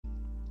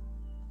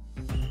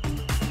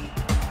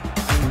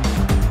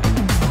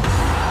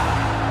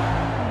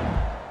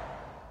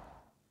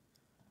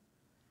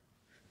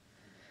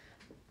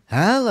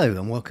Hello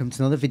and welcome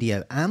to another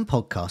video and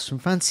podcast from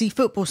Fantasy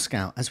Football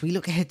Scout as we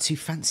look ahead to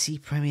Fantasy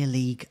Premier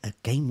League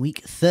game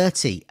week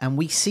 30 and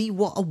we see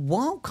what a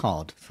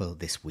wildcard for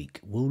this week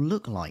will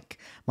look like.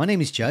 My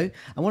name is Joe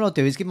and what I'll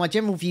do is give my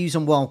general views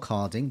on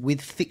wildcarding with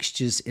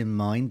fixtures in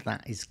mind,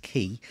 that is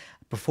key,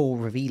 before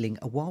revealing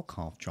a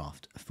wildcard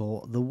draft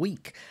for the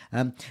week.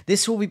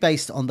 This will be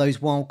based on those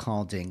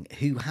wildcarding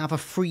who have a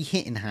free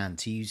hit in hand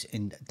to use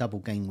in double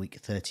game week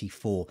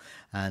 34,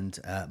 and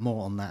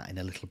more on that in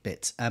a little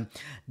bit.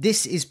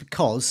 This is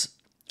because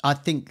I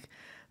think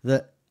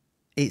that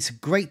it's a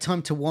great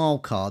time to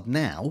wildcard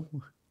now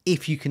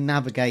if you can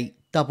navigate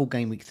double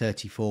game week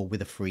 34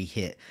 with a free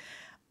hit.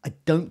 I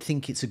don't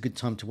think it's a good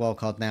time to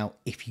wildcard now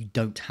if you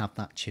don't have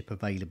that chip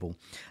available,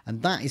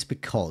 and that is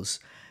because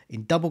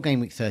in double game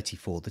week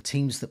 34, the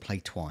teams that play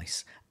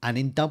twice, and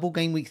in double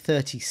game week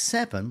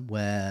 37,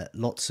 where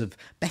lots of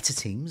better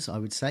teams, I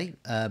would say,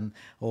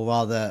 or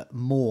rather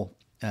more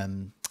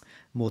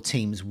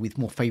teams with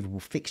more favourable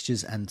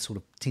fixtures and sort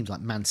of teams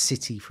like Man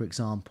City, for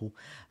example,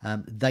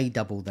 they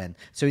double then.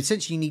 So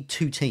essentially you need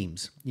two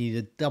teams. You need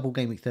a double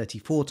game week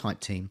 34 type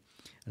team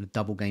and a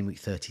double game week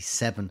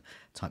 37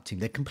 type team.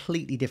 They're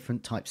completely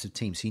different types of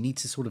teams. So you need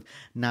to sort of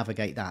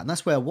navigate that. And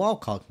that's where a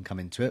wildcard can come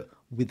into it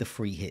with a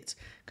free hit,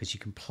 because you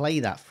can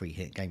play that free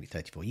hit game week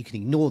 34. You can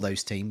ignore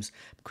those teams.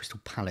 Crystal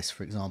Palace,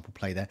 for example,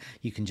 play there.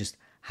 You can just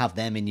have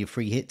them in your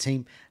free hit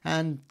team,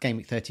 and game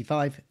week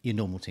 35, your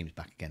normal team's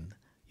back again.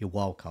 Your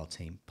wildcard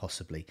team,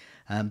 possibly.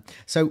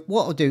 So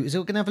what I'll do is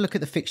we're going to have a look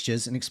at the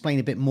fixtures and explain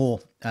a bit more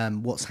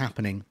what's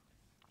happening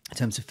in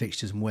terms of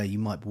fixtures and where you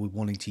might be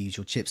wanting to use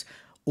your chips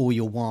or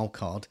your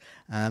wildcard.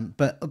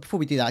 But before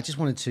we do that, I just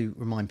wanted to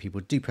remind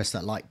people, do press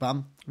that like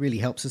button. Really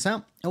helps us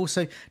out.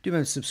 Also, do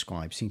remember to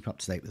subscribe so you can keep up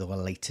to date with all our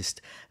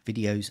latest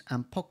videos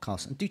and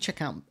podcasts. And do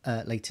check out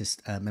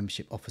latest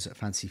membership offers at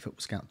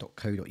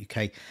fantasyfootballscout.co.uk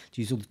to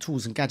use all the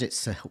tools and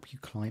gadgets to help you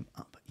climb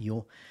up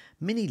your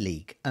mini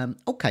league.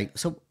 Okay,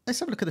 so let's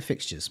have a look at the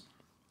fixtures.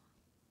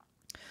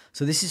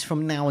 So this is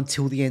from now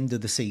until the end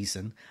of the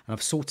season, and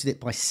I've sorted it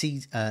by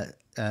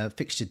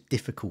fixture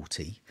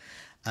difficulty.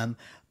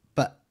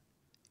 But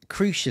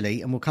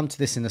crucially, and we'll come to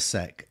this in a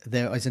sec,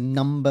 there is a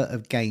number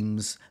of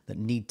games that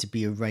need to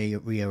be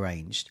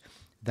rearranged.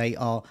 They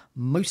are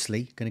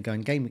mostly going to go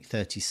in game week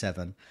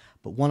 37,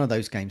 but one of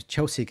those games,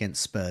 Chelsea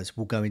against Spurs,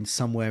 will go in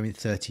somewhere in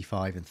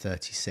 35 and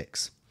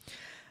 36.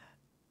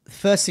 The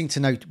first thing to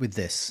note with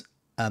this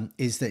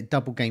is that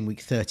double game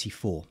week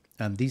 34.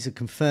 These are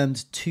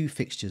confirmed two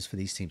fixtures for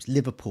these teams.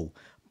 Liverpool,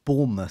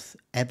 Bournemouth,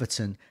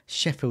 Everton,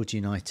 Sheffield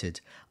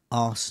United,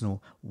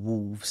 Arsenal,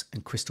 Wolves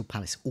and Crystal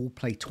Palace all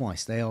play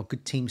twice. They are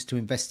good teams to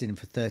invest in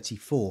for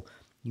 34.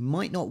 You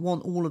might not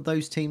want all of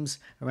those teams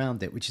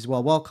around it, which is why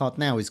wildcard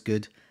now is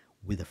good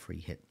with a free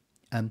hit.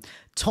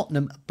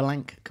 Tottenham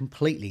blank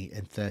completely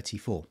in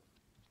 34.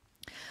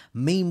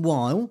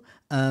 Meanwhile,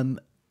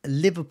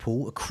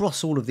 Liverpool,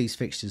 across all of these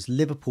fixtures,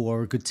 Liverpool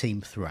are a good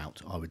team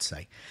throughout, I would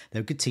say.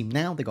 They're a good team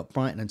now. They've got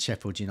Brighton and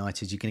Sheffield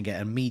United. You're going to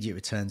get immediate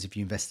returns if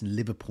you invest in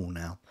Liverpool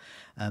now.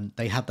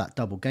 They have that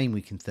double game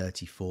week in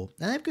 34.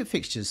 And they have good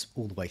fixtures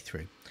all the way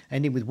through,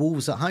 ending with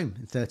Wolves at home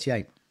in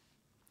 38.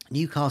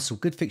 Newcastle,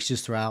 good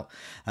fixtures throughout.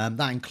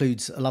 That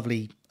includes a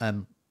lovely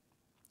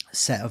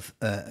set of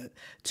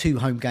two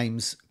home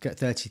games,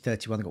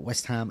 30-31. They've got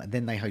West Ham, and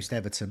then they host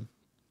Everton.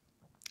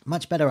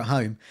 Much better at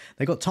home.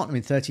 They got Tottenham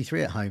in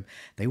 33 at home.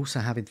 They also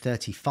have in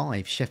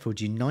 35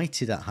 Sheffield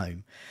United at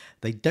home.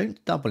 They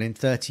don't double in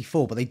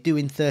 34, but they do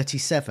in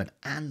 37.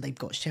 And they've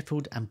got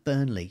Sheffield and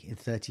Burnley in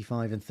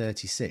 35 and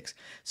 36.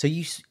 So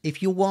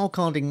if you're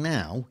wildcarding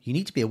now, you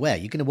need to be aware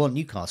you're going to want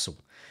Newcastle.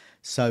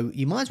 So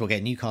you might as well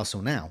get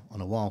Newcastle now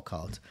on a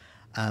wildcard.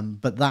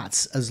 But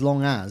that's as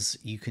long as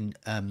you can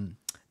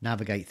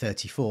navigate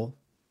 34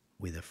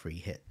 with a free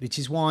hit, which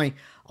is why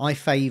I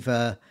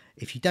favour,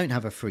 if you don't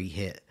have a free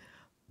hit,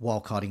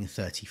 wildcarding in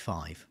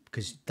 35,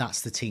 because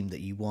that's the team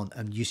that you want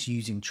and just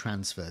using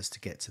transfers to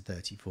get to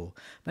 34.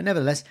 But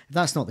nevertheless, if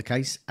that's not the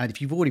case, and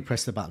if you've already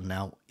pressed the button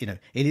now, you know,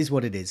 it is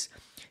what it is.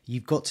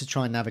 You've got to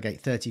try and navigate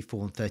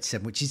 34 and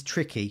 37, which is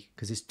tricky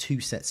because there's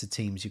two sets of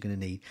teams you're going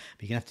to need.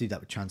 But you're going to have to do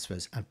that with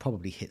transfers, and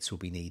probably hits will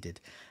be needed.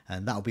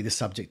 And that'll be the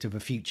subject of a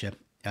future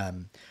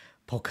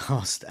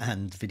podcast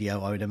and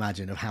video, I would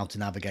imagine, of how to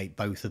navigate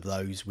both of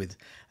those with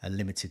a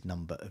limited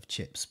number of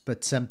chips.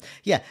 But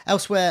yeah,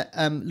 elsewhere,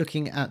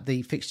 looking at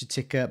the fixture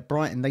ticker,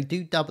 Brighton, they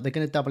do double. They're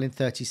going to double in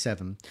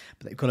 37,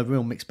 but they've got a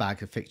real mixed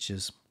bag of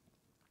fixtures,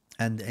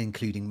 and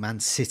including Man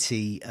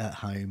City at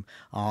home,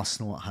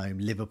 Arsenal at home,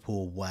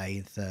 Liverpool away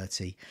in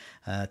 30.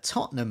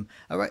 Tottenham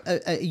are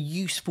a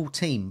useful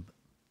team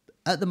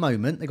at the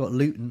moment. They've got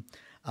Luton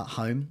at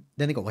home,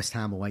 then they got West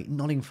Ham away,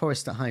 Nottingham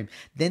Forest at home,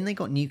 then they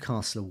got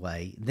Newcastle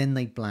away, then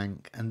they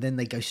blank, and then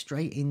they go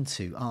straight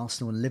into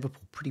Arsenal and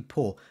Liverpool. Pretty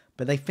poor,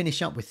 but they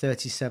finish up with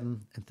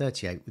 37 and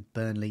 38 with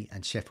Burnley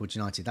and Sheffield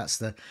United. That's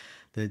the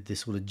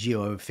sort of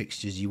duo of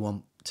fixtures you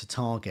want to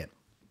target,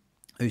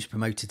 who's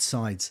promoted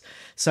sides.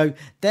 So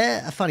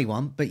they're a funny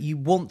one, but you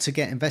want to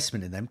get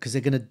investment in them because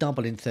they're going to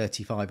double in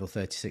 35 or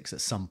 36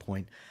 at some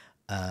point.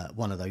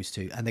 one of those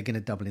two, and they're going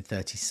to double in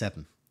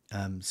 37.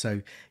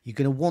 So you're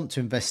going to want to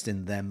invest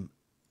in them,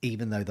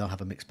 even though they'll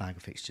have a mixed bag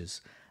of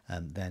fixtures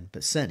then,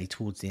 but certainly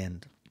towards the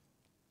end.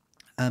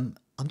 I'm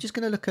just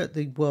going to look at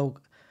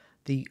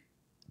the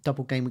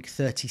double game week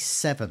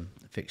 37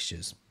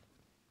 fixtures.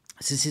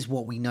 So this is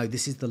what we know.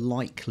 This is the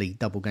likely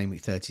double game week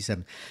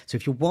 37. So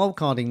if you're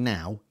wildcarding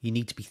now, you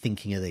need to be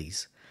thinking of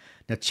these.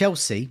 Now,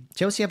 Chelsea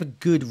have a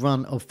good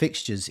run of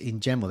fixtures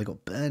in general. They've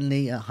got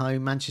Burnley at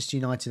home, Manchester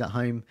United at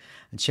home,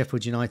 and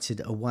Sheffield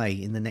United away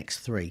in the next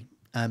three.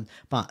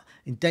 But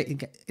in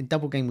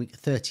double game week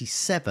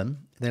 37,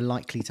 they're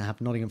likely to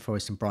have Nottingham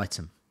Forest and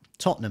Brighton.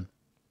 Tottenham,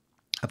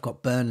 I've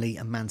got Burnley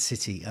and Man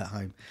City at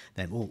home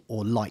then,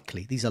 or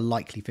likely. These are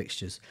likely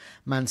fixtures.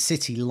 Man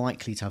City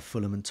likely to have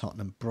Fulham and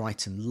Tottenham.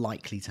 Brighton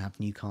likely to have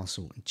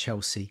Newcastle and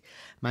Chelsea.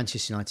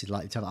 Manchester United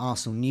likely to have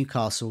Arsenal,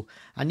 Newcastle,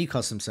 and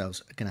Newcastle themselves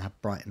are going to have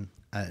Brighton,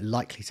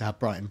 likely to have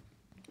Brighton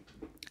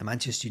and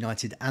Manchester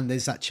United. And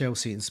there's that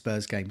Chelsea and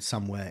Spurs game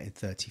somewhere in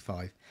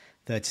 35,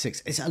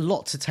 36. It's a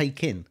lot to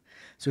take in.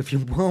 So if you're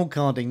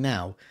wildcarding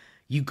now,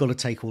 you've got to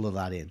take all of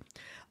that in.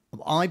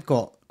 I've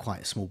got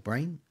quite a small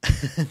brain.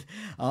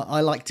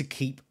 I like to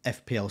keep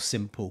FPL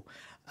simple.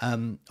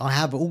 I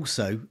have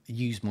also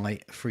used my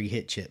free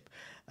hit chip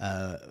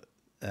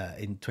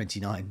in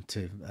 29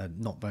 to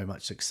not very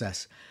much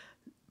success.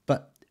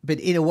 But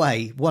in a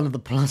way, one of the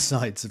plus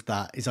sides of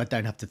that is I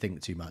don't have to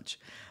think too much.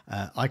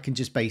 I can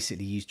just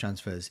basically use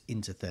transfers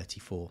into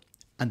 34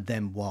 and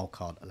then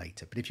wildcard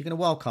later. But if you're going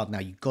to wildcard now,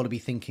 you've got to be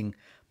thinking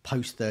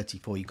post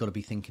 34. You've got to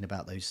be thinking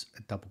about those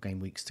double game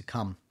weeks to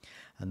come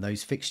and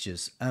those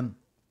fixtures.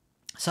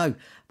 So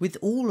with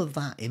all of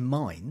that in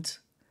mind,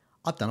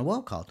 I've done a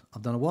wildcard.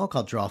 I've done a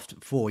wildcard draft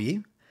for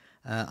you.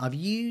 I've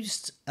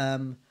used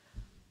FPL.com.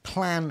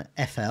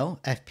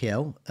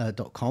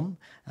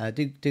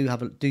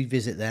 Do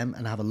visit them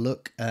and have a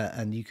look,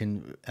 and you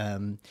can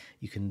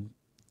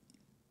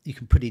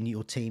put in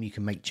your team. You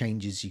can make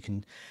changes. You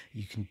can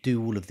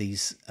do all of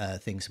these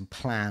things and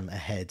plan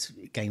ahead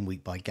game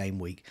week by game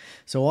week.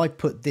 So I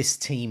put this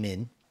team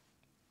in.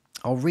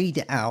 I'll read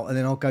it out and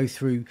then I'll go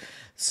through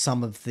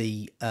some of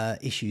the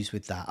issues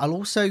with that. I'll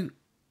also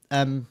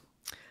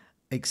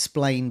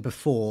explain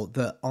before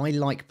that I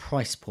like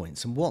price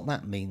points, and what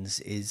that means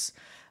is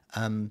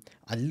I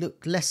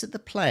look less at the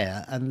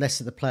player and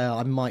less at the player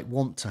I might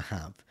want to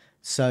have.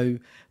 So,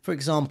 for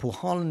example,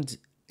 Haaland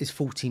is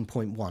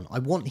 14.1. I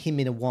want him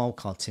in a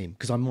wildcard team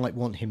because I might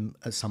want him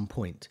at some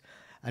point.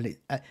 And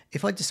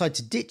if I decide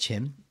to ditch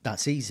him,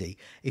 that's easy.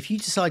 If you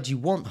decide you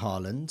want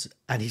Haaland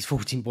and he's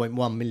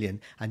 14.1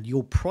 million and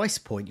your price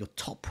point, your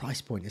top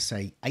price point is,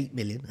 say, 8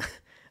 million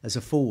as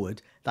a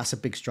forward, that's a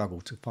big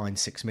struggle to find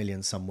 6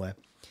 million somewhere.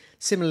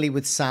 Similarly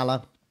with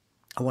Salah,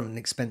 I want an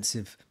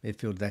expensive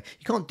midfielder there.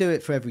 You can't do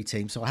it for every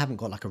team, so I haven't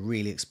got like a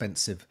really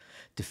expensive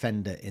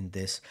defender in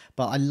this.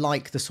 But I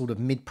like the sort of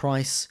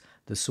mid-price,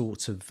 the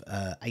sort of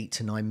 8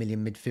 to 9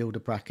 million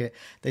midfielder bracket.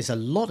 There's a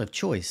lot of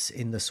choice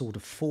in the sort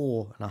of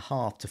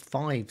 4.5 to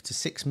 5 to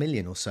 6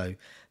 million or so.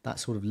 That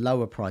sort of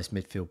lower price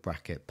midfield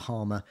bracket.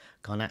 Palmer,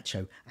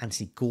 Garnacho,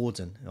 Anthony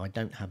Gordon, who I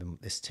don't have in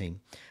this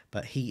team,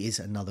 but he is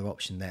another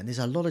option there. And there's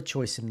a lot of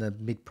choice in the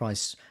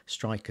mid-price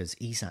strikers.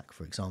 Isak,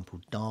 for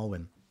example,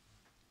 Darwin.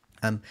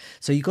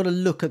 So you've got to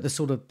look at the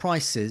sort of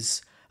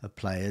prices of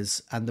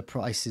players and the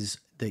prices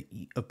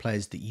of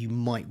players that you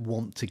might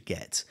want to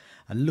get,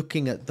 and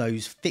looking at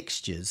those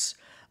fixtures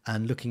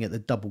and looking at the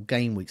double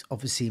game weeks.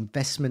 Obviously,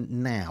 investment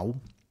now,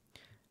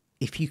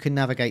 if you can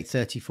navigate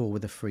 34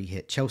 with a free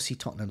hit, Chelsea,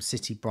 Tottenham,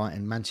 City,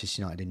 Brighton,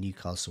 Manchester United and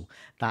Newcastle,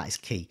 that is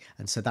key.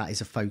 And so that is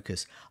a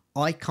focus.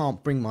 I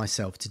can't bring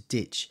myself to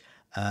ditch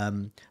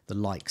the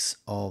likes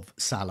of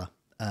Salah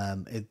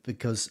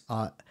because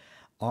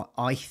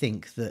I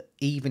think that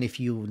even if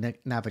you're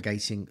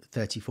navigating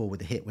 34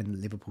 with a hit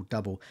when Liverpool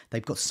double,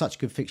 they've got such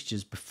good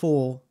fixtures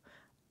before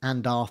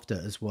and after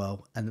as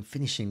well. And then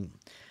finishing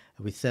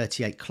with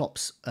 38,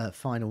 Klopp's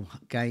final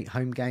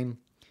home game,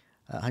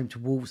 home to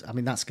Wolves. I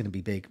mean, that's going to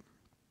be big.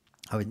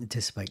 I would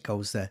anticipate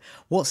goals there.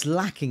 What's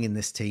lacking in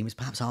this team is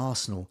perhaps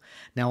Arsenal.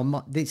 Now,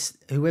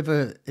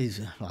 whoever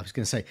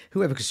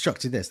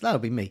constructed this, that'll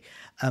be me.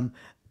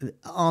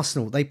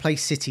 Arsenal, they play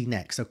City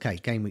next. Okay,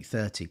 game week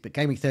 30. But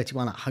game week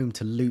 31 at home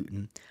to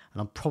Luton.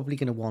 And I'm probably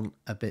going to want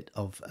a bit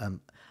of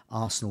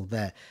Arsenal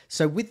there.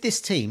 So with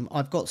this team,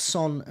 I've got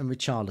Son and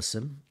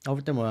Richarlison.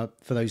 Don't worry,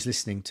 for those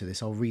listening to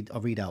this, I'll read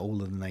out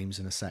all of the names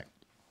in a sec.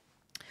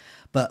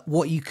 But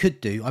what you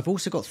could do, I've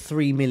also got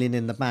 3 million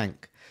in the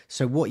bank.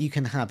 So what you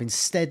can have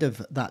instead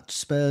of that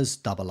Spurs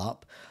double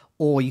up,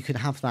 or you could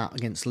have that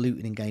against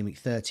Luton in game week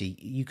 30.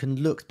 You can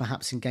look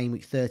perhaps in game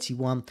week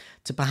 31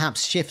 to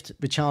perhaps shift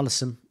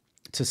Richarlison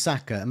to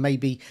Saka and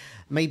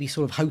maybe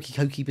sort of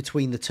hokey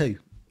between the two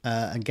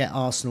and get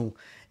Arsenal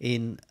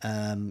in,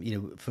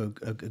 for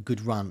a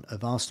good run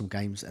of Arsenal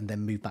games and then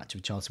move back to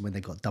Richarlison when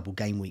they've got double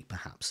game week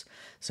perhaps.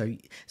 So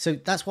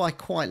that's why I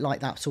quite like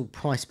that sort of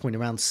price point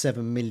around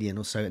 7 million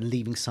or so and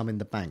leaving some in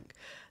the bank.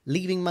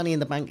 Leaving money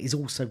in the bank is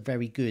also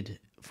very good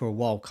for a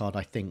wild card,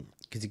 I think,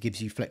 because it gives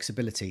you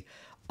flexibility.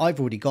 I've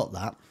already got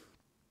that.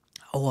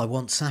 oh, I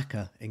want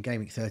Saka in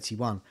Game Week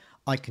 31.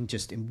 I can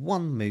just, in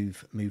one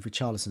move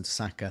Richarlison to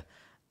Saka.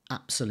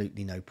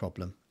 Absolutely no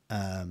problem.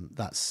 I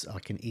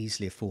can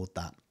easily afford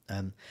that.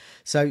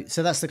 So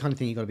that's the kind of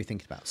thing you've got to be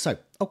thinking about. So,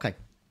 okay.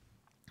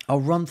 I'll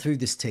run through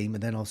this team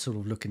and then I'll sort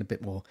of look in a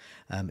bit more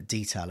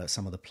detail at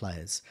some of the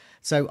players.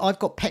 So I've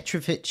got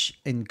Petrovic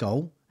in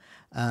goal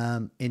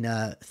in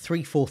a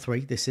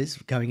 3-4-3. This is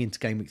going into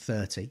Game Week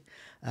 30.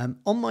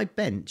 On my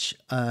bench,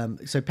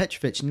 so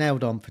Petrovic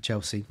nailed on for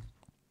Chelsea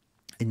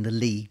in the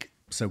league,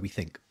 so we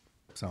think.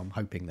 So I'm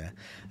hoping there.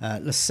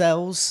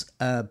 Lascelles,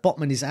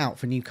 Botman is out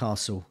for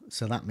Newcastle,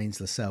 so that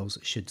means Lascelles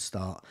should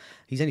start.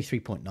 He's only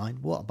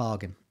 3.9. What a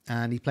bargain.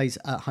 And he plays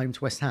at home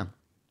to West Ham.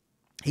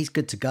 He's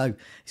good to go.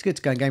 He's good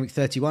to go in Game Week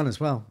 31 as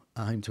well,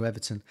 at home to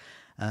Everton.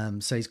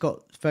 So he's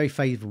got very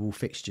favourable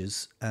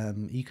fixtures.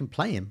 You can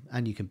play him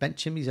and you can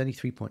bench him. He's only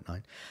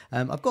 3.9.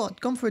 I've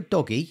gone for a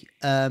doggy.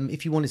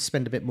 If you wanted to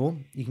spend a bit more,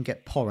 you can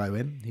get Porro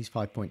in. He's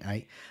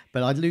 5.8.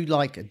 But I do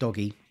like a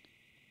doggy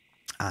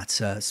at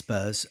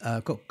Spurs.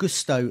 I've got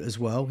Gusto as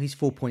well. He's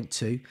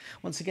 4.2.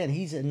 Once again,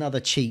 he's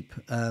another cheap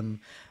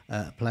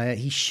player.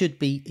 He should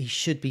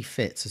be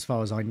fit as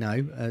far as I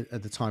know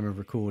at the time of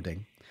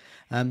recording.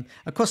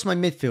 Across my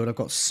midfield, I've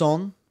got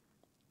Son,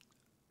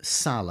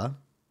 Salah,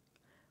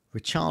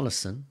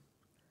 Richarlison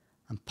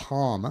and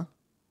Palmer.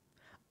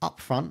 Up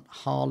front,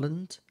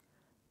 Haaland,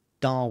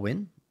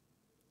 Darwin,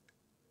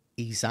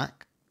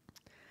 Isak.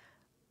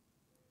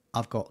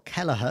 I've got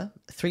Kelleher,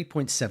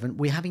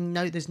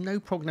 3.7. There's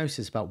no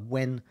prognosis about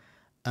when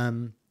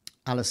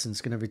Alisson's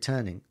going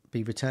to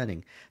be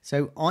returning.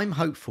 So I'm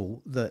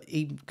hopeful that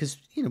because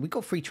we've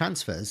got free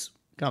transfers.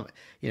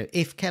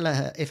 If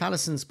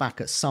Alisson's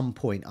back at some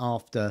point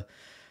after,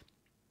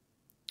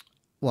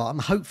 well, I'm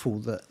hopeful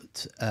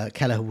that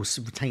Kelleher will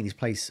retain his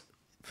place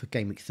for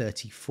Game Week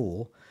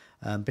 34.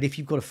 But if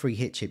you've got a free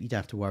hit chip, you don't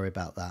have to worry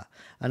about that.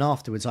 And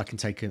afterwards, I can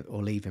take it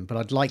or leave him. But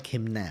I'd like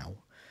him now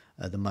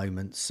at the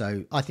moment.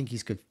 So I think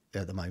he's good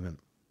at the moment.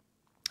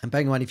 And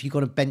bearing in mind, if you've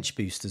got a bench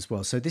boost as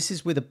well. So this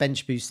is with a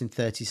bench boost in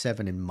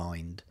 37 in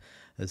mind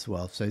as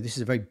well. So this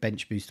is a very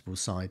bench boostable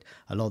side.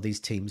 A lot of these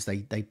teams,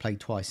 they play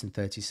twice in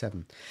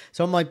 37.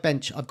 So on my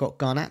bench, I've got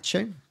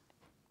Garnacho,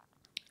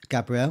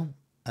 Gabriel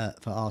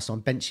for Arsenal.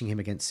 I'm benching him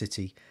against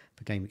City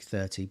for Game Week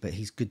 30, but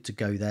he's good to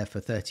go there for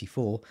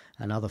 34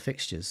 and other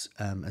fixtures,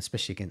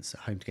 especially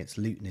home against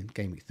Luton in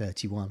Game Week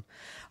 31.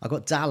 I've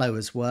got Dalot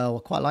as well. I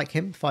quite like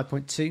him,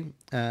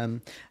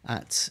 5.2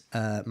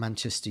 at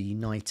Manchester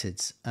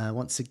United.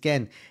 Once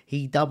again,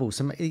 he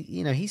doubles.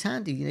 He's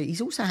handy.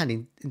 He's also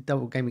handy in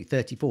double Game Week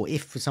 34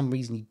 if for some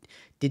reason he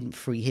didn't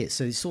free hit.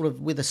 So he's sort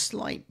of with a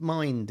slight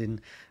mind in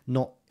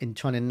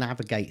trying to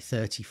navigate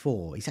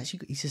 34.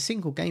 He's a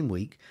single game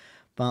week,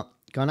 but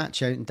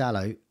Garnacho and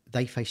Dalot,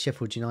 they face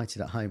Sheffield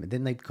United at home, and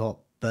then they've got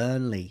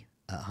Burnley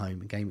at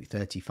home in Game Week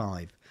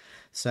 35.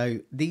 So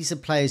these are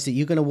players that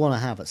you're going to want to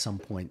have at some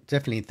point,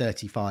 definitely in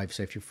 35,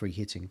 so if you're free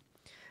hitting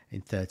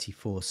in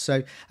 34.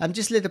 So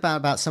just a little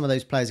about some of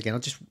those players again. I'll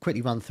just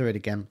quickly run through it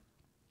again,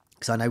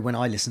 because I know when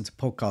I listen to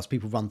podcasts,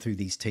 people run through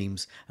these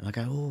teams, and I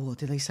go, oh, what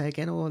did they say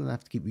again? Oh, and I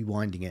have to keep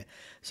rewinding it.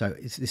 So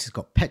this has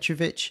got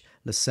Petrovic,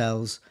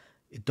 Lascelles,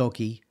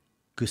 Doggy,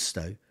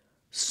 Gusto,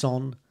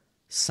 Son,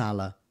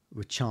 Salah,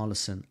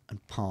 Richarlison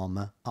and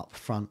Palmer. Up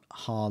front,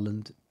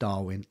 Haaland,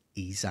 Darwin,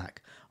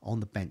 Isak.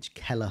 On the bench,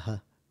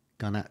 Kelleher,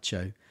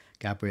 Garnacho,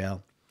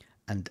 Gabriel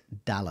and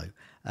Dalot.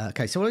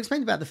 Okay, so we'll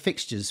explain about the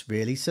fixtures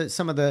really. So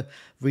some of the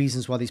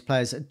reasons why these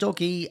players.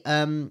 Doggy,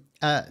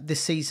 this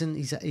season,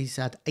 he's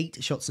had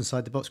 8 shots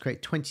inside the box,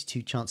 created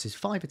 22 chances,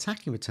 5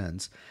 attacking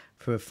returns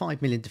for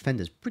 5 million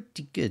defenders.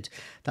 Pretty good.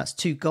 That's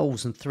 2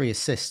 goals and 3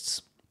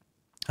 assists.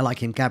 I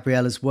like him.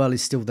 Gabriel as well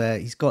is still there.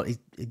 He's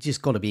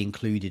just got to be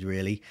included,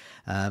 really.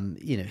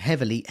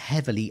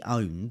 Heavily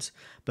owned,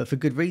 but for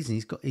good reason.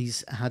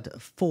 He's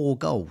had 4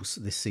 goals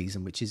this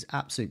season, which is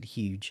absolutely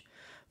huge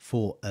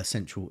for a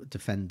central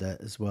defender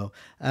as well.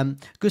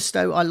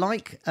 Gusto, I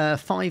like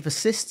 5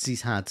 assists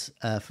he's had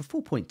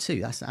for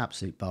 4.2. That's an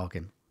absolute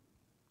bargain.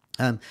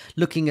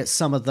 Looking at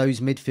some of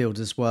those midfielders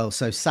as well.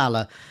 So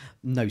Salah,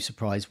 no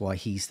surprise why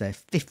he's there.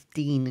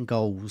 15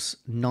 goals,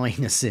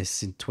 9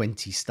 assists in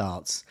 20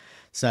 starts.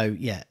 So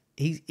yeah,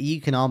 you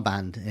can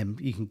armband him.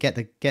 You can get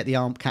the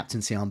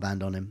captaincy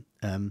armband on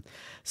him.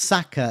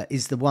 Saka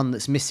is the one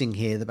that's missing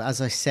here. But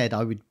as I said,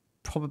 I would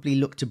probably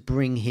look to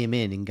bring him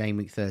in Game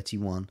Week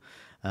 31.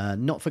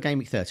 Not for Game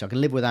Week 30. I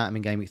can live without him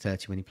in Game Week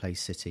 30 when he plays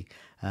City.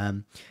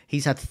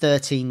 He's had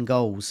 13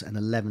 goals and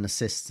 11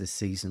 assists this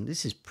season.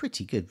 This is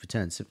pretty good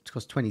returns. It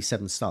cost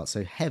 27 starts,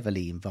 so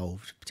heavily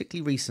involved,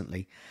 particularly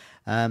recently.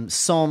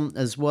 Son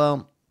as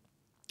well,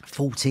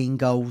 14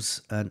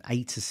 goals and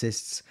 8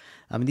 assists.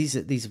 I mean,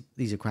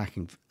 these are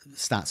cracking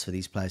stats for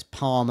these players.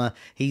 Palmer,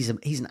 he's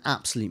an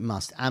absolute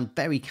must and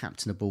very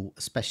captainable,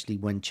 especially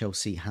when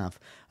Chelsea have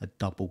a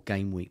double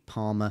game week.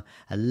 Palmer,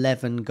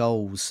 11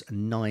 goals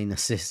and 9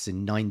 assists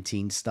in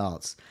 19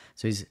 starts.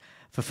 So he's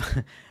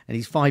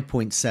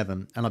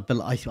 5.7, and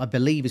I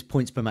believe his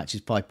points per match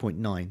is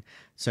 5.9.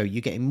 So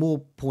you're getting more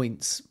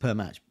points per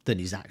match than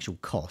his actual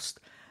cost.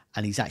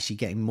 and he's actually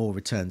getting more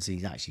returns than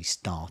he's actually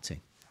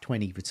starting.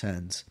 20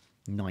 returns,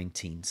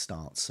 19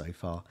 starts so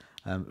far,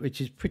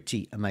 which is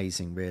pretty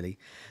amazing, really.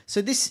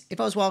 So this, if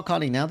I was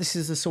wildcarding now, this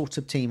is the sort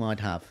of team I'd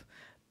have,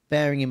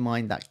 bearing in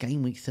mind that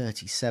game week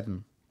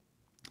 37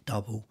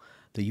 double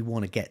that you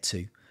want to get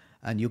to.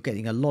 And you're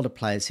getting a lot of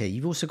players here.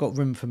 You've also got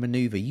room for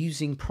manoeuvre.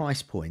 Using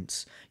price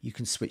points, you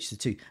can switch the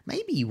two.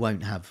 Maybe you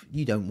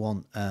don't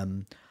want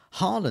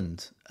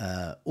Haaland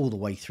all the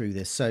way through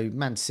this. So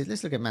Man City,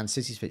 let's look at Man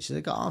City's fixture.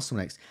 They've got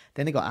Arsenal next.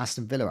 Then they've got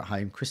Aston Villa at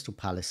home, Crystal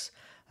Palace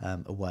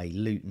away,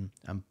 Luton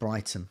and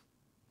Brighton.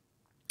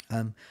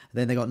 Then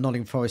they've got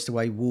Nottingham Forest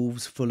away,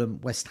 Wolves, Fulham,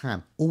 West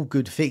Ham. All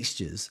good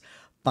fixtures.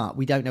 But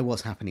we don't know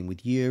what's happening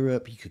with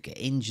Europe. He could get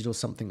injured or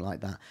something like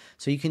that.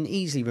 So you can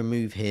easily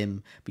remove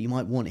him, but you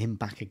might want him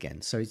back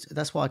again. So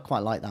that's why I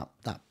quite like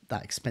that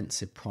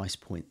expensive price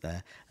point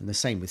there. And the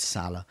same with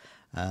Salah.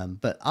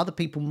 But other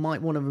people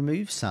might want to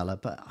remove Salah,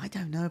 but I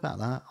don't know about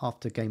that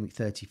after game week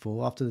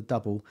 34, after the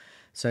double.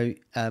 So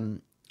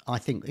I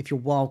think if you're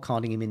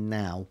wildcarding him in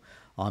now,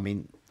 I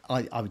mean,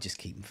 I would just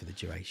keep him for the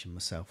duration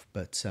myself.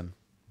 But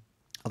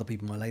other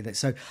people might lay that.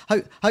 So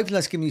hopefully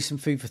that's given you some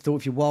food for thought.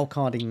 If you're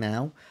wildcarding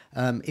now,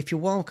 if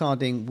you're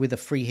wildcarding with a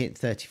free hit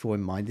 34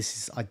 in mind, this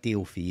is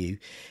ideal for you.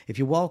 If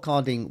you're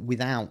wildcarding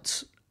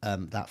without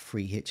that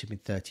free hit chip in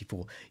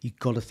 34, you've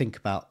got to think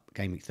about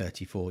game week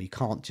 34. You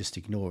can't just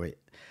ignore it.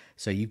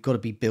 So you've got to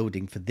be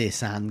building for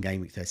this and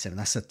game week 37.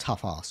 That's a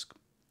tough ask.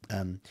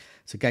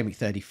 So game week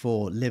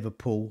 34,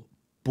 Liverpool,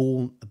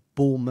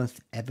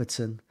 Bournemouth,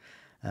 Everton,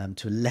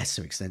 to a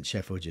lesser extent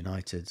Sheffield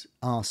United,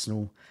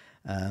 Arsenal,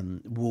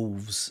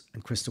 Wolves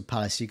and Crystal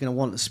Palace. You're going to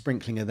want a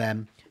sprinkling of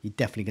them. You're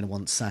definitely going to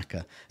want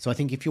Saka. So I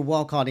think if you're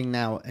wildcarding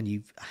now and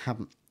you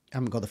haven't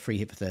got the free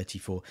hit for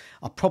 34,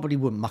 I probably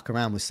wouldn't muck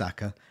around with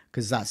Saka,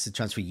 because that's the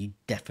transfer you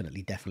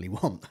definitely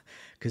want,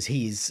 because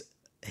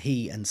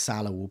he and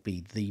Salah will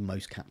be the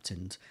most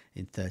captained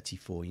in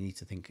 34. You need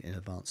to think in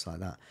advance like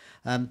that.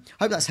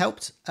 Hope that's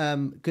helped.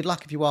 Good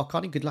luck if you're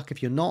wildcarding. Good luck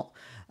if you're not.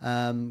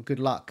 Good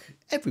luck,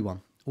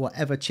 everyone.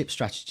 Whatever chip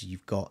strategy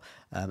you've got,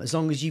 as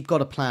long as you've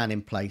got a plan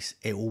in place,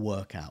 it will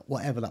work out.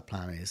 Whatever that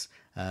plan is,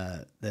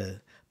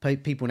 the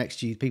people next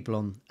to you, people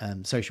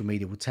on social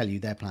media will tell you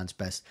their plan's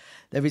best.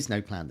 There is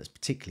no plan that's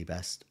particularly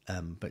best,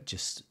 but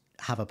just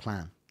have a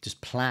plan.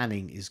 Just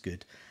planning is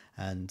good,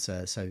 and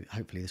so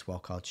hopefully this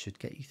wildcard should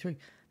get you through.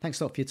 Thanks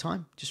a lot for your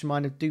time. Just a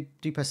reminder, do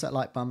press that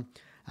like button,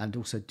 and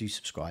also do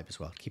subscribe as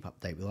well. Keep up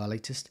to date with our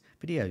latest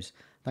videos.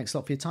 Thanks a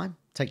lot for your time.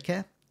 Take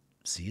care.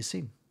 See you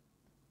soon.